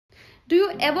Do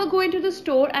you ever go into the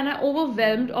store and are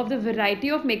overwhelmed of the variety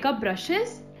of makeup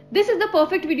brushes? This is the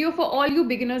perfect video for all you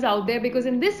beginners out there, because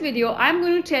in this video I'm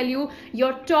going to tell you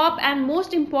your top and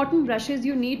most important brushes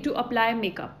you need to apply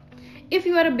makeup. If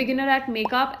you are a beginner at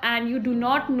makeup and you do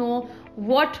not know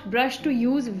what brush to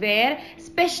use where,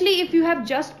 especially if you have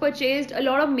just purchased a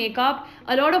lot of makeup,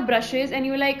 a lot of brushes, and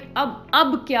you're like,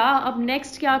 ab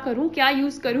next kya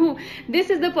use karu, this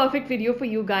is the perfect video for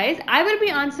you guys. I will be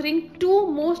answering two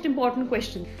most important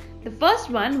questions. The first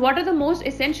one, what are the most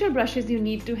essential brushes you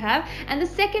need to have, and the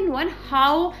second one,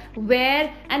 how,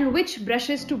 where and which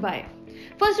brushes to buy.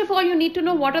 First of all, you need to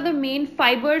know what are the main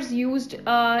fibers used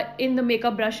in the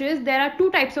makeup brushes. There are two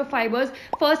types of fibers.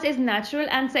 First is natural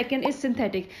and second is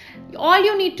synthetic. All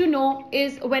you need to know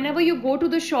is whenever you go to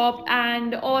the shop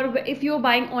or if you're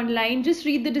buying online, just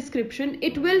read the description.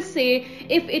 It will say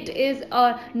if it is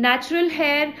a natural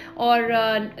hair or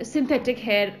a synthetic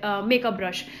hair makeup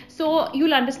brush. So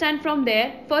you'll understand from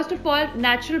there. First of all,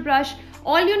 natural brush.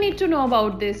 All you need to know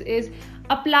about this is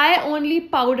apply only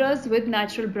powders with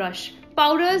natural brush.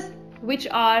 Powders which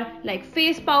are like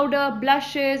face powder,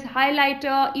 blushes,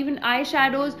 highlighter, even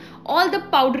eyeshadows, all the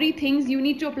powdery things you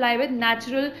need to apply with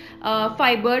natural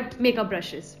fibered makeup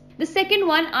brushes. The second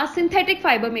one are synthetic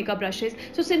fiber makeup brushes.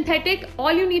 So synthetic,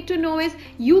 all you need to know is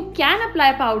you can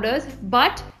apply powders,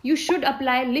 but you should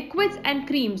apply liquids and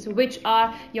creams, which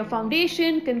are your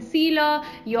foundation, concealer,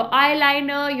 your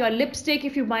eyeliner, your lipstick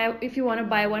if you want to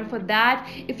buy one for that.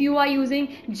 If you are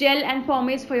using gel and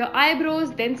pomades for your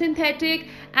eyebrows, then synthetic,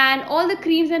 and all the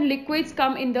creams and liquids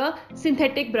come in the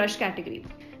synthetic brush category.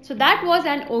 So that was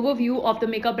an overview of the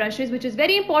makeup brushes, which is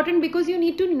very important because you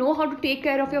need to know how to take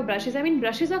care of your brushes. I mean,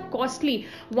 brushes are costly.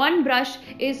 One brush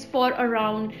is for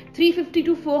around 350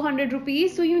 to 400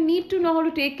 rupees. So you need to know how to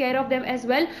take care of them as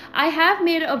well. I have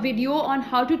made a video on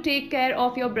how to take care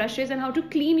of your brushes and how to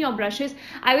clean your brushes.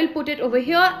 I will put it over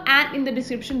here and in the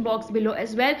description box below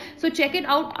as well. So check it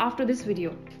out after this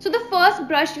video. So the first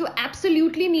brush you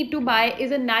absolutely need to buy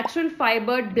is a natural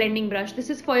fibered blending brush. This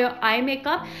is for your eye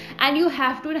makeup and you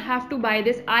have to buy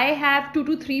this. I have 2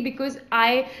 to 3 because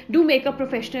I do makeup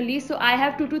professionally, so I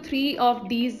have 2 to 3 of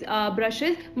these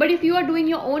brushes. But if you are doing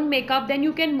your own makeup, then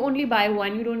you can only buy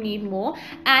one, you don't need more.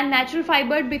 And natural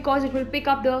fibered because it will pick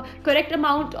up the correct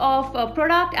amount of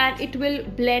product and it will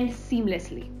blend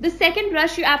seamlessly. The second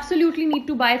brush you absolutely need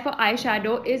to buy for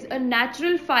eyeshadow is a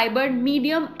natural fibered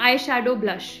medium eyeshadow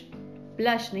brush.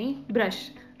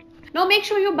 Now make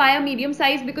sure you buy a medium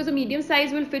size because a medium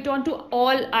size will fit onto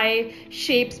all eye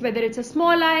shapes, whether it's a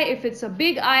small eye, if it's a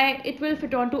big eye, it will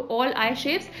fit onto all eye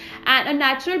shapes. And a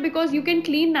natural because you can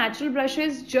clean natural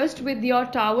brushes just with your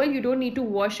towel, you don't need to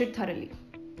wash it thoroughly.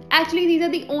 Actually, these are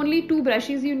the only two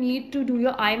brushes you need to do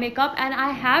your eye makeup, and I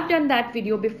have done that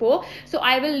video before, so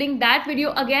I will link that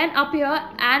video again up here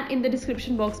and in the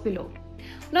description box below.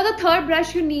 Now the third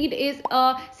brush you need is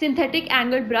a synthetic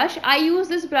angled brush. I use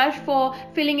this brush for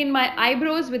filling in my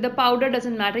eyebrows with the powder,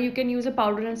 doesn't matter, you can use a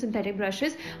powder and synthetic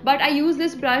brushes, but I use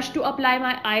this brush to apply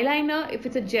my eyeliner if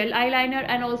it's a gel eyeliner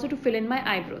and also to fill in my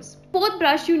eyebrows. Fourth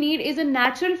brush you need is a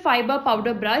natural fiber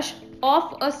powder brush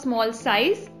of a small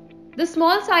size. The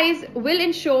small size will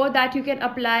ensure that you can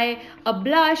apply a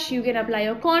blush, you can apply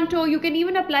a contour, you can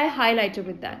even apply highlighter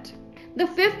with that. The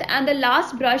fifth and the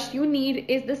last brush you need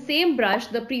is the same brush,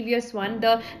 the previous one,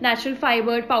 the natural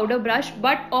fibered powder brush,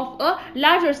 but of a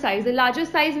larger size. The larger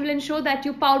size will ensure that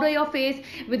you powder your face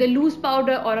with a loose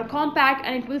powder or a compact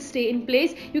and it will stay in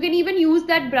place. You can even use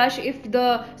that brush if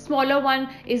the smaller one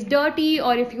is dirty,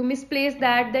 or if you misplace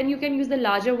that, then you can use the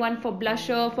larger one for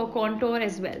blusher, for contour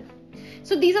as well.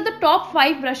 So these are the top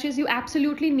 5 brushes you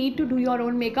absolutely need to do your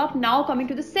own makeup. Now coming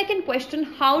to the second question,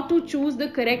 how to choose the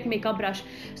correct makeup brush.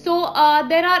 So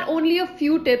there are only a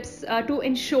few tips to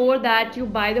ensure that you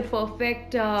buy the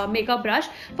perfect makeup brush.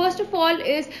 First of all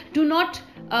is do not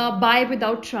buy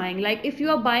without trying. Like if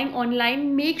you are buying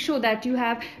online, make sure that you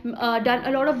have done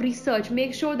a lot of research.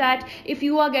 Make sure that if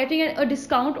you are getting a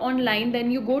discount online, then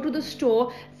you go to the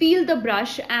store, feel the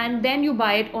brush and then you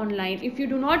buy it online. If you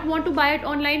do not want to buy it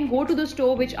online, go to the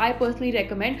store, which I personally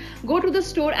recommend. Go to the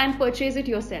store and purchase it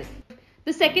yourself.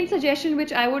 The second suggestion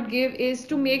which I would give is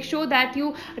to make sure that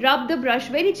you rub the brush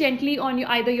very gently on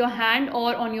either your hand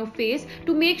or on your face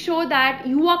to make sure that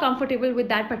you are comfortable with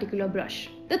that particular brush.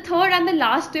 The third and the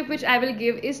last tip which I will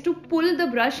give is to pull the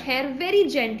brush hair very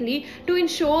gently to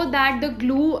ensure that the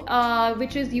glue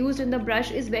which is used in the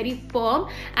brush is very firm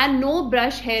and no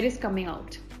brush hair is coming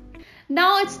out.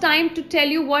 Now it's time to tell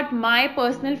you what my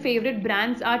personal favorite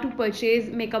brands are to purchase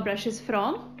makeup brushes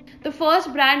from. The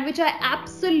first brand which I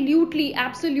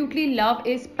absolutely love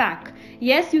is PAC.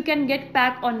 Yes, you can get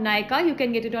pack on Nykaa, you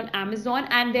can get it on Amazon,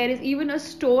 and there is even a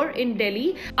store in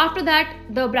Delhi. After that,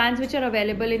 the brands which are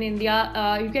available in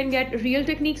India, you can get Real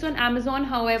Techniques on Amazon.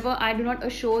 However, I do not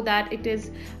assure that it is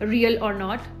real or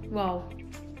not. Wow,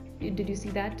 did you see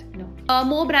that? No.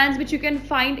 More brands which you can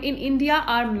find in India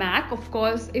are MAC. Of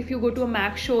course, if you go to a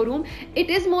MAC showroom,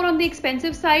 it is more on the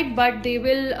expensive side, but they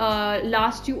will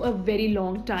last you a very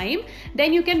long time.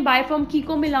 Then you can buy from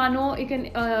Kiko Milano. You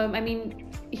can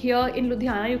here in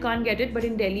Ludhiana you can't get it, but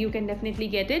in Delhi you can definitely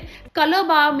get it. Color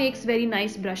Bar makes very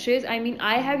nice brushes.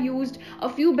 I have used a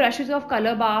few brushes of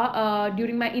Color Bar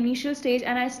during my initial stage,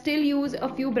 and I still use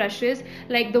a few brushes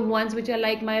like the ones which are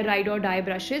like my ride or die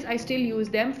brushes. I still use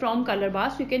them from Color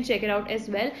Bar, so you can check it out as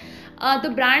well. The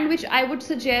brand which I would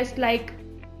suggest,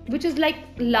 which is like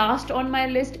last on my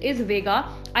list, is Vega.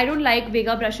 I don't like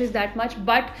Vega brushes that much,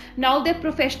 but now their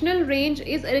professional range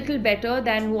is a little better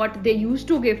than what they used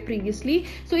to give previously.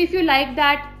 So if you like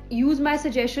that, use my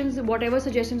suggestions, whatever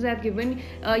suggestions I've given,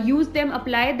 use them,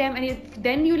 apply them, and if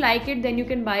then you like it, then you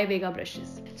can buy Vega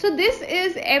brushes. So this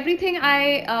is everything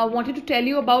I wanted to tell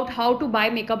you about how to buy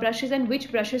makeup brushes and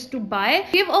which brushes to buy.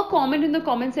 Give a comment in the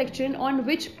comment section on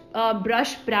which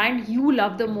brush brand you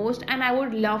love the most, and I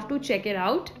would love to check it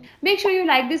out. Make sure you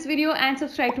like this video and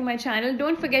subscribe to my channel.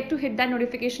 Don't forget to hit that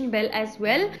notification bell as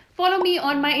well. Follow me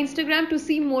on my Instagram to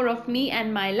see more of me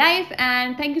and my life.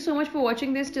 And thank you so much for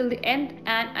watching this till the end,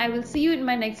 and I will see you in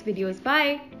my next videos.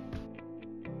 Bye.